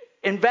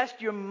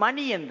 Invest your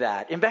money in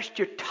that. Invest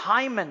your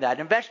time in that.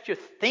 Invest your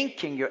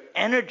thinking, your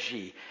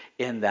energy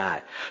in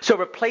that. So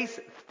replace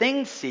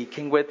thing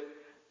seeking with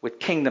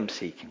kingdom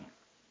seeking.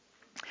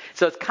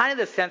 So it's kind of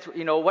the sense,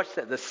 what's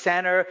the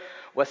center,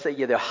 what's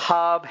the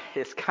hub,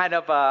 it's kind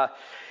of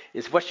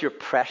is what's your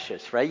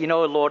precious, right?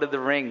 Lord of the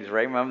Rings,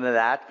 right? Remember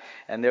that?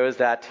 And there was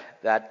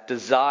that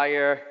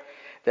desire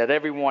that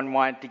everyone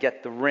wanted to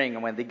get the ring.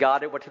 And when they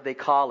got it, what did they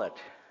call it?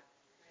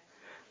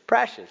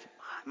 Precious.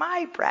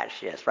 My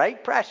precious,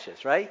 right?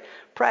 Precious, right?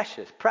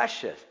 Precious,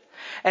 precious.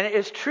 And it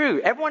is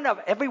true.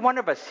 Every one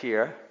of us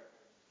here,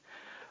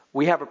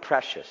 we have a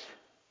precious.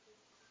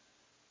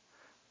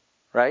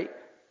 Right?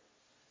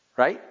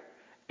 Right?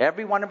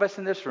 Every one of us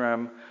in this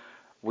room,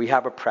 we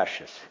have a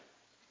precious.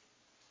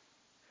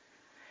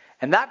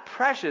 And that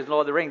precious,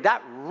 Lord of the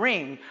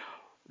Ring,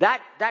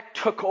 that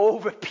took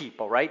over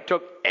people, right?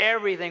 Took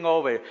everything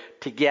over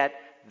to get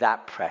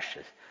that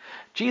precious.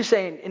 Jesus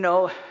saying,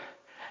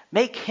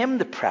 make him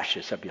the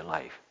precious of your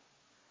life.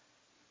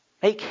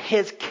 Make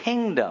his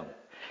kingdom,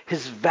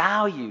 his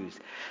values,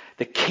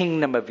 the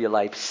kingdom of your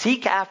life.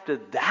 Seek after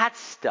that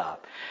stuff.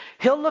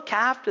 He'll look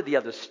after the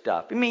other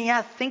stuff.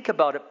 Think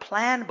about it,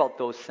 plan about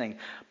those things,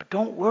 but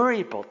don't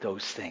worry about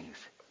those things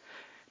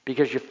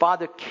because your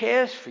Father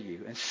cares for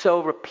you. And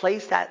so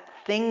replace that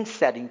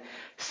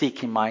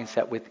seeking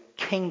mindset with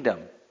kingdom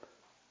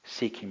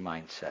seeking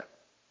mindset.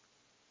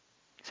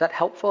 Is that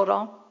helpful at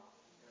all?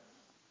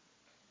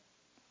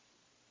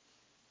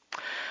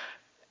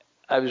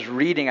 I was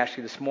reading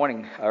actually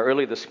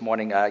early this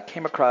morning, I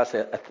came across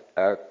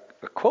a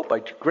quote by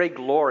Greg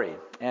Laurie.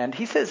 And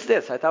he says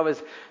this, I thought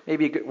was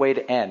maybe a good way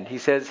to end. He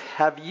says,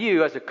 have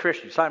you as a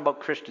Christian, he's talking about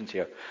Christians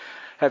here,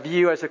 have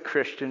you as a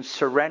Christian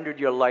surrendered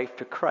your life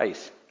to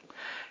Christ?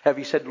 Have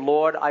you said,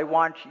 Lord, I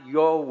want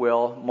your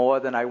will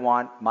more than I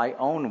want my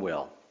own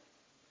will?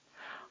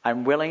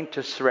 I'm willing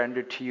to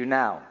surrender to you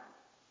now.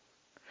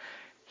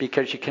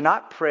 Because you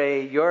cannot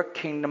pray your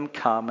kingdom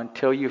come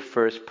until you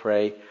first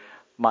pray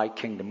my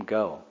kingdom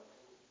go.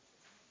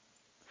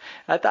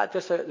 I thought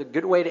that's a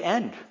good way to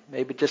end.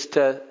 Maybe just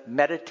to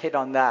meditate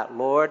on that.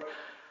 Lord,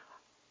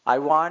 I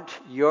want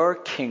your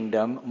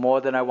kingdom more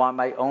than I want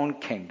my own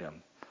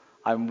kingdom.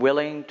 I'm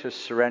willing to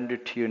surrender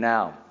to you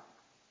now.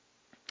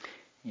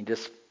 You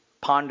just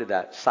ponder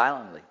that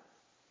silently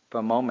for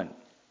a moment.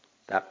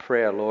 That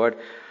prayer, Lord,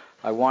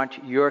 I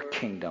want your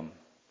kingdom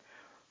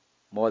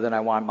more than I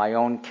want my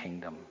own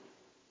kingdom.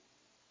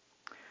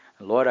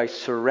 And Lord, I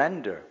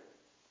surrender.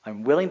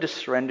 I'm willing to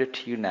surrender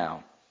to you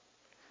now.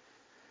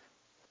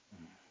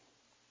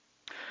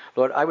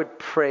 Lord, I would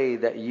pray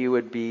that you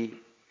would be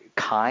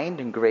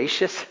kind and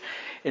gracious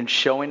in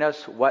showing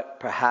us what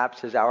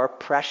perhaps is our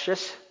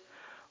precious,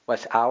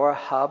 what's our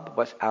hub,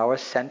 what's our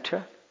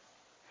center.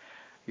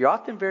 You're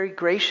often very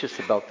gracious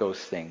about those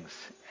things,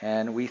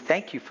 and we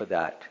thank you for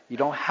that. You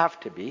don't have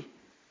to be.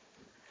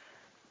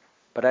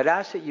 But I'd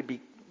ask that you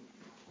be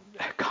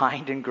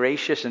kind and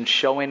gracious in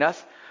showing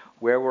us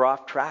where we're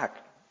off track.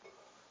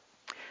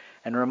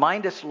 And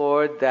remind us,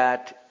 Lord,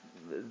 that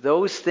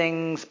those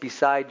things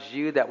besides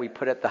you that we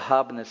put at the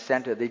hub and the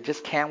center, they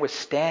just can't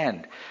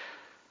withstand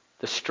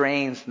the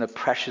strains and the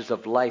pressures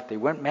of life. They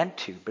weren't meant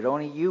to, but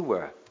only you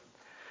were.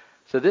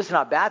 So this is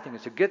not a bad thing,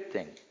 it's a good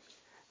thing.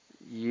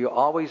 You're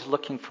always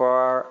looking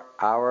for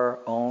our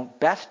own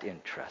best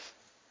interest.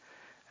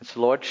 And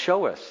so, Lord,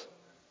 show us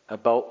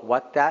about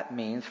what that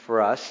means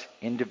for us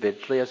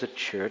individually as a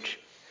church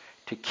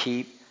to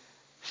keep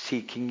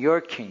seeking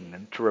your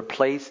kingdom, to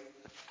replace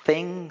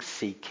thing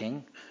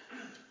seeking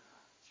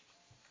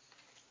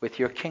with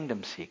your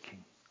kingdom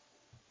seeking.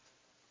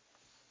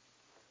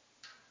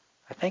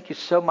 I thank you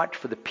so much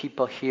for the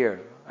people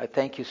here. I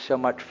thank you so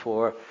much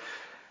for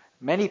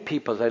many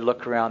people as I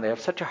look around. They have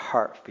such a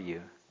heart for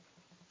you.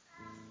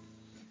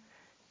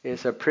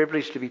 It's a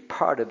privilege to be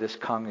part of this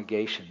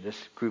congregation, this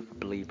group of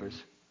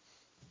believers.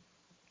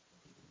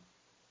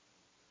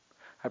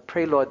 I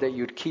pray, Lord, that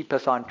you'd keep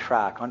us on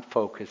track, on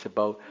focus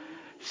about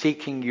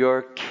seeking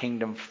your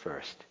kingdom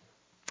first.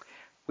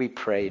 We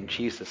pray in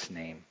Jesus'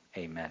 name.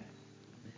 Amen.